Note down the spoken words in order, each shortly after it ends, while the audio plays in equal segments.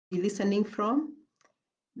listening from.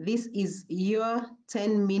 This is your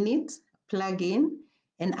 10-minute plug-in,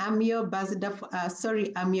 and I'm your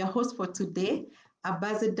I'm your host for today,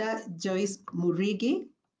 Ambassador Joyce Murigi.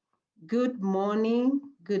 Good morning,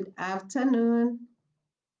 good afternoon,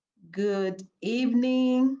 good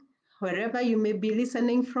evening, wherever you may be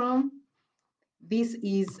listening from. This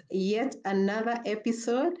is yet another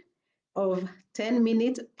episode of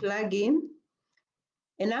 10-minute plug-in,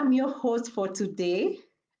 and I'm your host for today,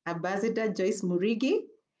 Ambassador Joyce Murigi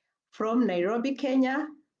from Nairobi, Kenya.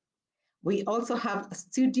 We also have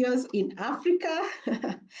studios in Africa.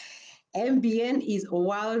 MBN is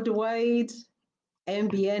worldwide.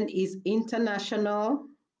 MBN is international.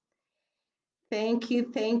 Thank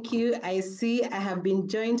you, thank you. I see I have been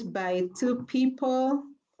joined by two people.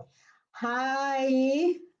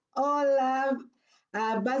 Hi, hola,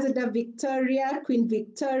 Ambassador Victoria, Queen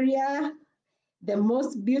Victoria, the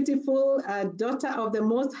most beautiful daughter of the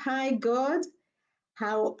Most High God.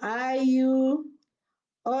 How are you?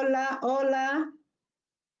 Hola, hola.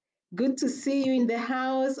 Good to see you in the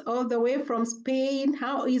house all the way from Spain.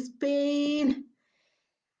 How is Spain?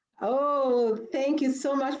 Oh, thank you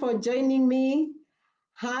so much for joining me.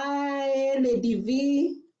 Hi, Lady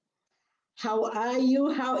V. How are you?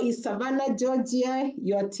 How is Savannah, Georgia?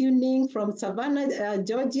 You're tuning from Savannah,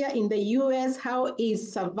 Georgia in the US. How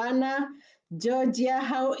is Savannah, Georgia?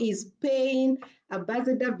 How is Spain?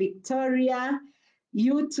 Ambassador Victoria?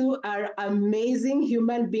 You two are amazing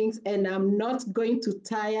human beings, and I'm not going to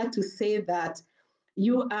tire to say that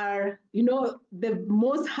you are, the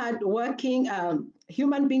most hardworking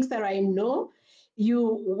human beings that I know.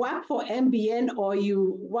 You work for MBN or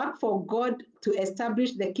you work for God to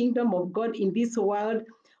establish the kingdom of God in this world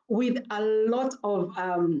with a lot of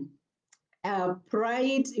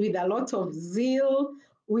pride, with a lot of zeal,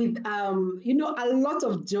 with a lot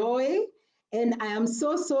of joy. And I am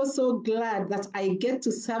so, so, so glad that I get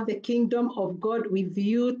to serve the kingdom of God with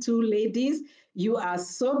you two ladies. You are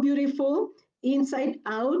so beautiful inside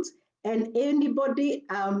out. And anybody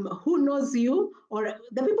who knows you or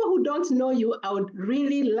the people who don't know you, I would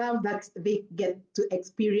really love that they get to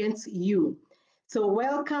experience you. So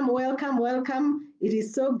welcome, welcome, welcome. It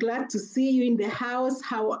is so glad to see you in the house.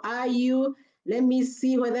 How are you? Let me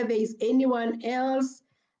see whether there is anyone else.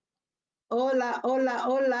 Hola, hola,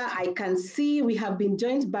 hola. I can see we have been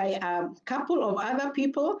joined by a couple of other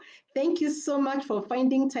people. Thank you so much for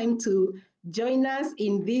finding time to join us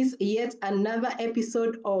in this yet another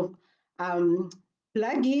episode of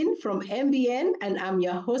Plug-in from MBN. And I'm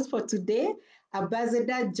your host for today,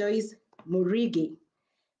 Ambassador Joyce Murigi.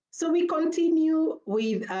 So we continue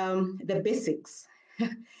with the basics.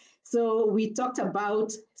 So we talked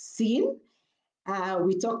about sin.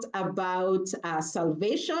 We talked about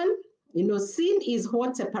salvation. Sin is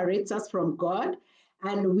what separates us from God.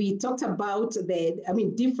 And we talked about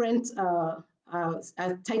different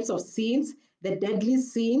types of sins, the deadly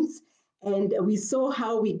sins. And we saw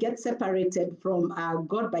how we get separated from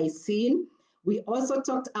God by sin. We also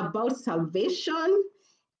talked about salvation.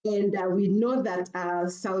 And we know that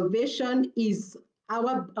salvation is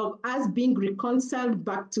of us being reconciled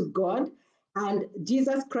back to God. And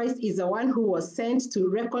Jesus Christ is the one who was sent to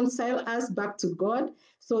reconcile us back to God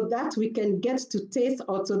so that we can get to taste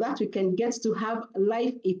or so that we can get to have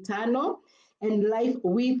life eternal and life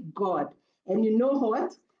with God. And you know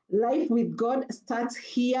what? Life with God starts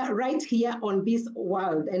here, right here on this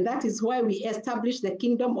world. And that is why we establish the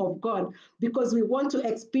kingdom of God, because we want to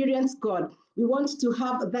experience God. We want to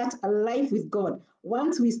have that life with God.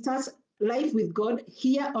 Once we start life with God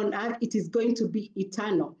here on earth, it is going to be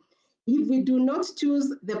eternal. If we do not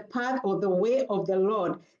choose the path or the way of the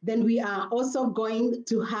Lord, then we are also going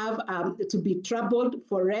to have to be troubled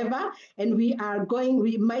forever, and we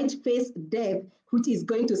might face death, which is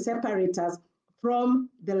going to separate us from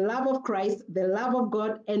the love of Christ, the love of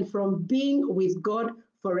God, and from being with God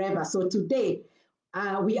forever. So today,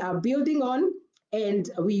 we are building on, and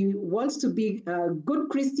we want to be good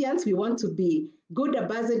Christians. We want to be good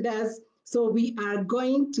ambassadors. So we are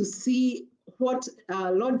going to see what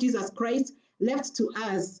Lord Jesus Christ left to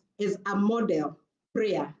us as a model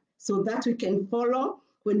prayer so that we can follow.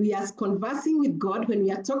 When we are conversing with God, when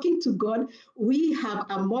we are talking to God, we have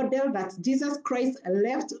a model that Jesus Christ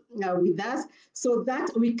left with us so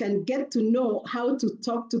that we can get to know how to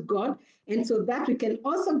talk to God, and so that we can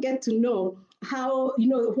also get to know how,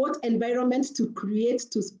 what environment to create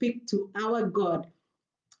to speak to our God.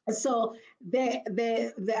 So the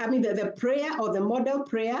prayer or the model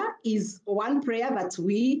prayer is one prayer that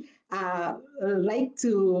we like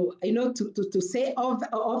to say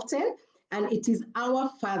often, and it is our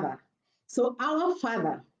Father. So our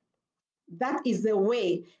Father, That is the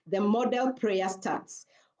way the model prayer starts.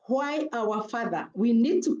 Why our Father? We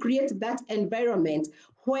need to create that environment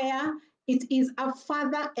where it is a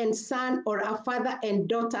father and son or a father and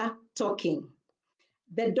daughter talking.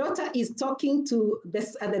 The daughter is talking to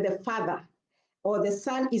the father, or the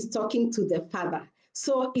son is talking to the father.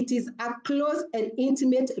 So it is a close and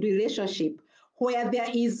intimate relationship where there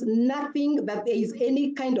is nothing, that there is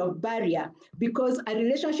any kind of barrier, because a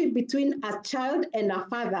relationship between a child and a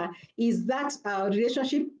father is that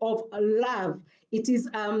relationship of love. It's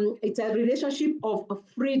a relationship of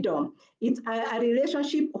freedom. It's a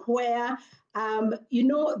relationship where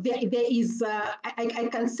there is I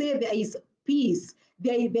can say there is peace.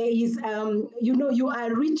 There is you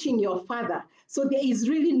are reaching your father, so there is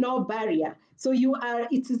really no barrier. So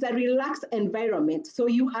it is a relaxed environment, so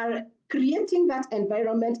you are creating that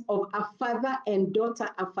environment of a father and daughter,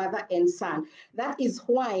 a father and son. That is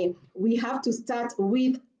why we have to start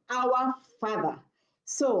with our Father.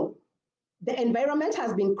 So the environment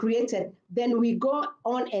has been created, then we go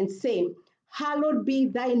on and say, hallowed be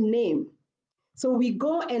thy name. So we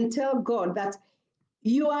go and tell God that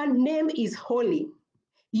your name is holy.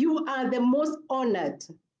 You are the most honored.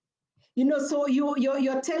 So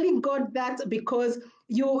you're telling God that because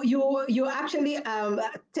you're actually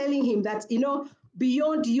telling him that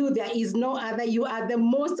beyond you there is no other. You are the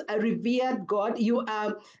most revered God. You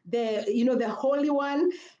are the holy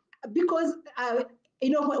one, because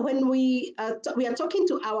when we are talking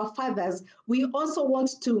to our fathers, we also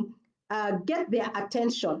want to get their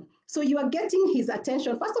attention. So you are getting his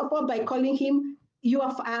attention first of all by calling him you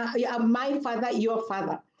are my father, your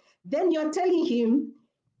father. Then you're telling him,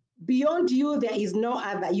 beyond you, there is no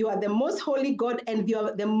other. You are the most holy God and you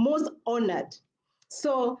are the most honored.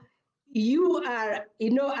 So you are,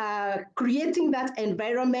 creating that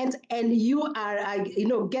environment, and you are,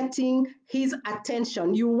 getting his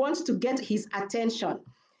attention. You want to get his attention.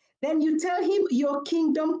 Then you tell him, your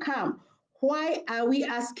kingdom come. Why are we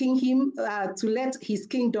asking him to let his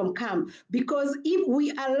kingdom come? Because if we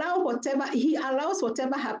allow he allows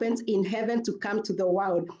whatever happens in heaven to come to the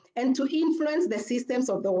world and to influence the systems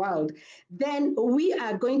of the world, then we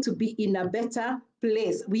are going to be in a better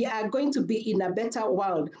place. We are going to be in a better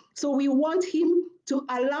world. So we want him to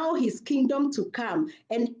allow his kingdom to come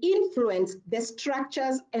and influence the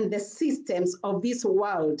structures and the systems of this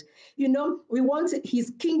world. We want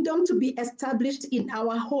his kingdom to be established in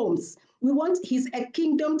our homes. We want his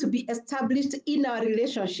kingdom to be established in our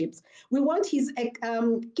relationships. We want his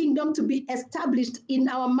kingdom to be established in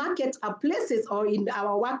our market places or in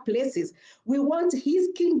our workplaces. We want his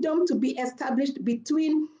kingdom to be established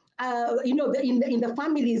between in the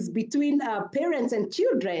families, between parents and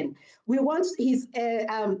children. We want his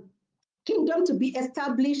kingdom to be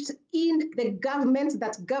established in the governments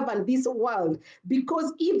that govern this world.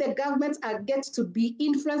 Because if the governments are get to be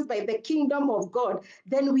influenced by the kingdom of God,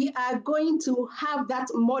 then we are going to have that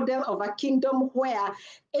model of a kingdom where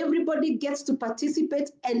everybody gets to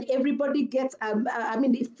participate and everybody gets,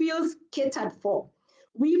 it feels catered for.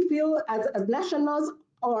 We feel as nationals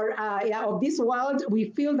or of this world,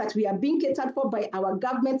 we feel that we are being catered for by our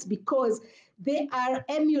governments because they are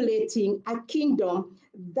emulating a kingdom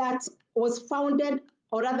that was founded,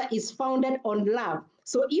 or rather is founded on love.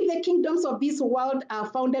 So if the kingdoms of this world are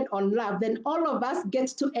founded on love, then all of us get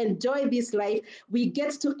to enjoy this life. We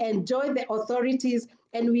get to enjoy the authorities,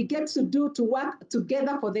 and we get to work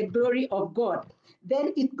together for the glory of God.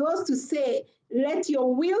 Then it goes to say, let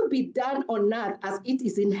your will be done on earth as it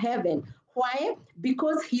is in heaven. Why?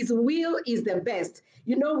 Because his will is the best.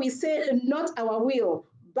 We say, not our will,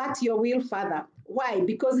 but your will, Father. Why?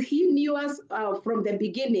 Because he knew us from the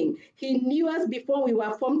beginning. He knew us before we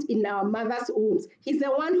were formed in our mother's wombs. He's the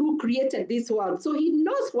one who created this world. So he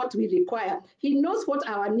knows what we require. He knows what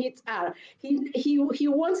our needs are. He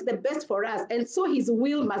wants the best for us. And so his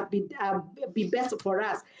will must be best for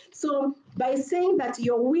us. So by saying that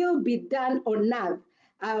your will be done on earth,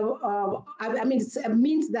 it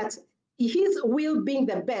means that his will being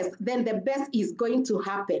the best, then the best is going to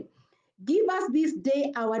happen. Give us this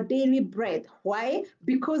day our daily bread. Why?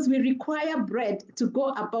 Because we require bread to go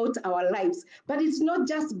about our lives. But it's not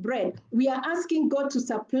just bread. We are asking God to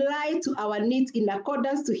supply to our needs in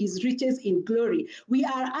accordance to his riches in glory. We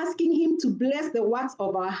are asking him to bless the works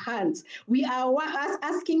of our hands. We are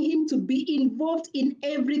asking him to be involved in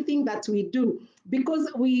everything that we do,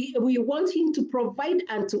 because we want him to provide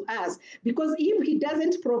unto us. Because if he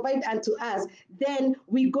doesn't provide unto us, then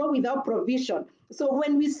we go without provision. So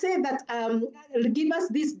when we say that, give us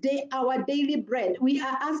this day our daily bread, we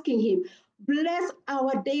are asking him, bless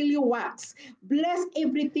our daily works, bless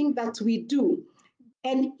everything that we do.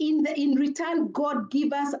 And in return, God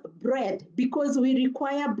give us bread because we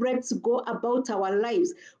require bread to go about our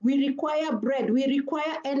lives. We require bread, we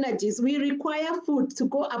require energies, we require food to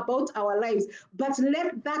go about our lives. But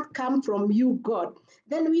let that come from you, God.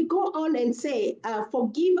 Then we go on and say,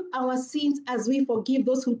 forgive our sins as we forgive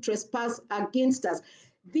those who trespass against us.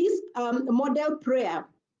 This model prayer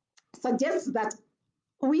suggests that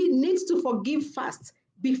we need to forgive first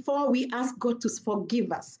before we ask God to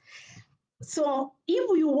forgive us. So if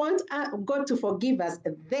we want God to forgive us,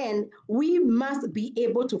 then we must be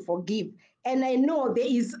able to forgive. And I know there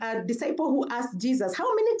is a disciple who asked Jesus,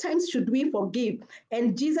 how many times should we forgive?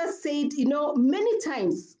 And Jesus said, many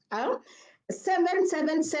times.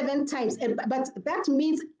 777 times, but that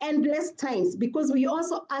means endless times, because we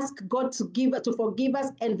also ask God to forgive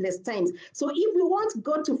us endless times. So if we want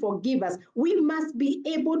God to forgive us, we must be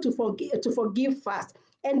able to forgive fast.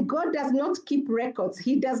 And God does not keep records.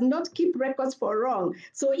 He does not keep records for wrong.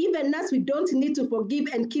 So even us, we don't need to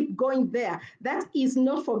forgive and keep going there. That is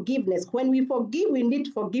not forgiveness. When we forgive, we need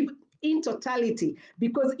to forgive in totality,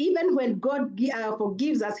 because even when God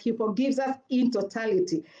forgives us, he forgives us in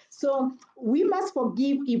totality. So we must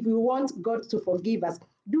forgive if we want God to forgive us.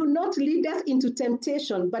 Do not lead us into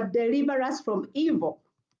temptation, but deliver us from evil.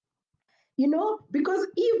 Because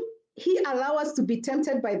if he allow us to be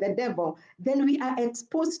tempted by the devil, then we are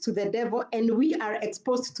exposed to the devil and we are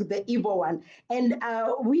exposed to the evil one. And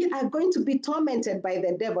we are going to be tormented by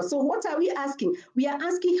the devil. So what are we asking? We are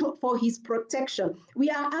asking for his protection. We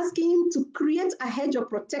are asking him to create a hedge of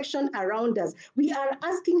protection around us. We are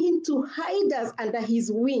asking him to hide us under his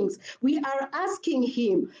wings. We are asking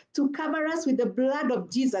him to cover us with the blood of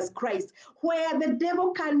Jesus Christ, where the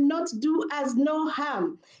devil cannot do us no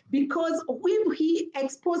harm. Because if he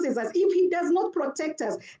exposes us, if he does not protect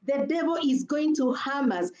us, the devil is going to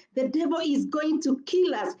harm us. The devil is going to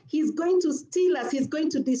kill us. He's going to steal us. He's going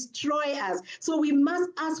to destroy us. So we must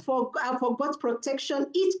ask for God's protection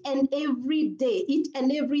each and every day, each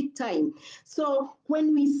and every time. So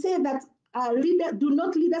when we say that do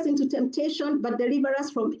not lead us into temptation, but deliver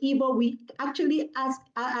us from evil, we actually are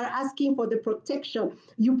asking for the protection.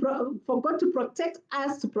 For God to protect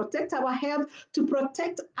us, to protect our health, to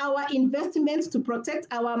protect our investments, to protect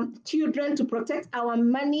our children, to protect our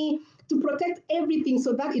money, to protect everything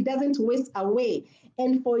so that it doesn't waste away.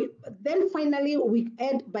 And then finally, we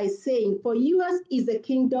end by saying, for yours is the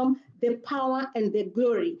kingdom, the power, and the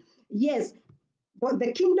glory. Yes, but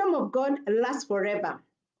the kingdom of God lasts forever.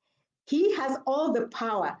 He has all the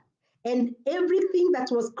power. And everything that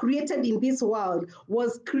was created in this world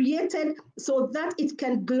was created so that it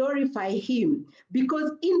can glorify him.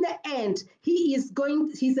 Because in the end, he's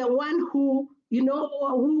the one who,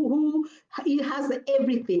 who he has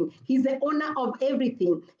everything. He's the owner of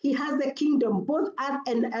everything. He has the kingdom, both earth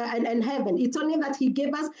and heaven. It's only that he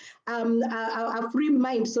gave us a free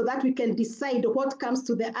mind so that we can decide what comes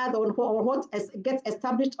to the earth or what gets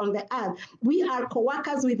established on the earth. We are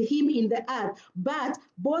co-workers with him in the earth, but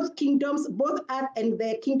both kingdoms, both earth and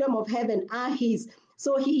the kingdom of heaven are his.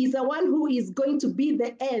 So he is the one who is going to be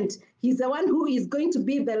the end. He's the one who is going to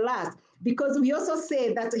be the last, because we also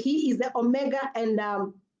say that he is the Omega and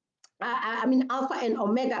Alpha and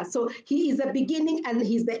Omega. So he is the beginning and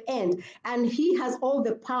he's the end. And he has all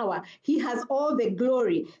the power. He has all the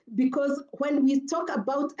glory. Because when we talk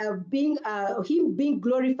about him being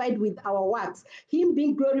glorified with our works, him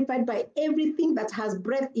being glorified by everything that has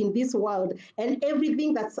breath in this world and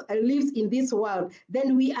everything that lives in this world,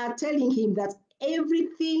 then we are telling him that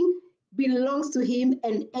everything belongs to him,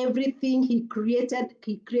 and everything he created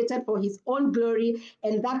for his own glory,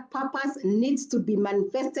 and that purpose needs to be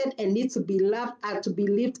manifested and needs to be loved and to be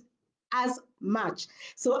lived as much.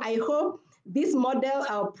 So I hope this model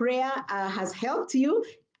of prayer has helped you.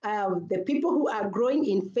 The people who are growing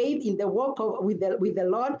in faith in the walk with the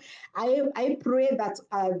Lord, I pray that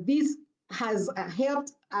this has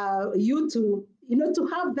helped you to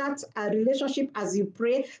have that relationship as you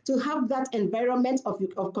pray, to have that environment of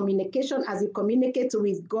communication as you communicate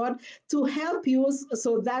with God, to help you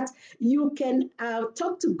so that you can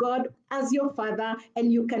talk to God as your Father,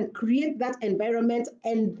 and you can create that environment,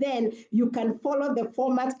 and then you can follow the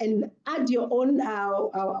format and add your own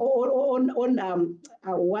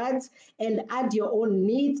words, and add your own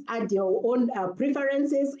needs, add your own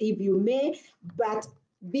preferences if you may. But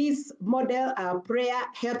this model prayer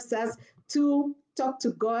helps us to talk to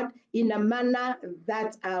God in a manner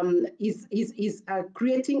that is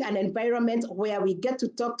creating an environment where we get to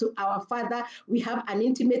talk to our Father. We have an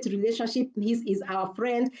intimate relationship. He is our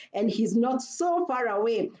friend, and he's not so far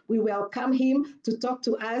away. We welcome him to talk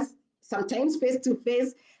to us, sometimes face to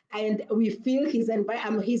face, and we feel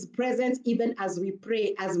his presence even as we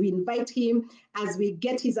pray, as we invite him, as we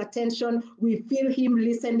get his attention. We feel him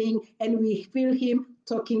listening, and we feel him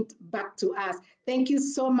talking back to us. Thank you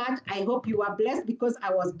so much. I hope you are blessed, because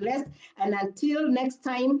I was blessed. And until next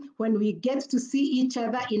time, when we get to see each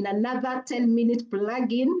other in another 10-minute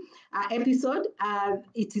plug-in episode,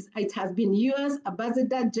 it has been yours,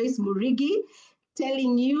 Ambassador Joyce Murigi,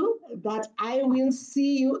 telling you that I will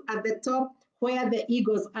see you at the top where the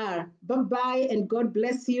eagles are. Bye bye, and God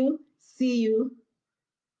bless you. See you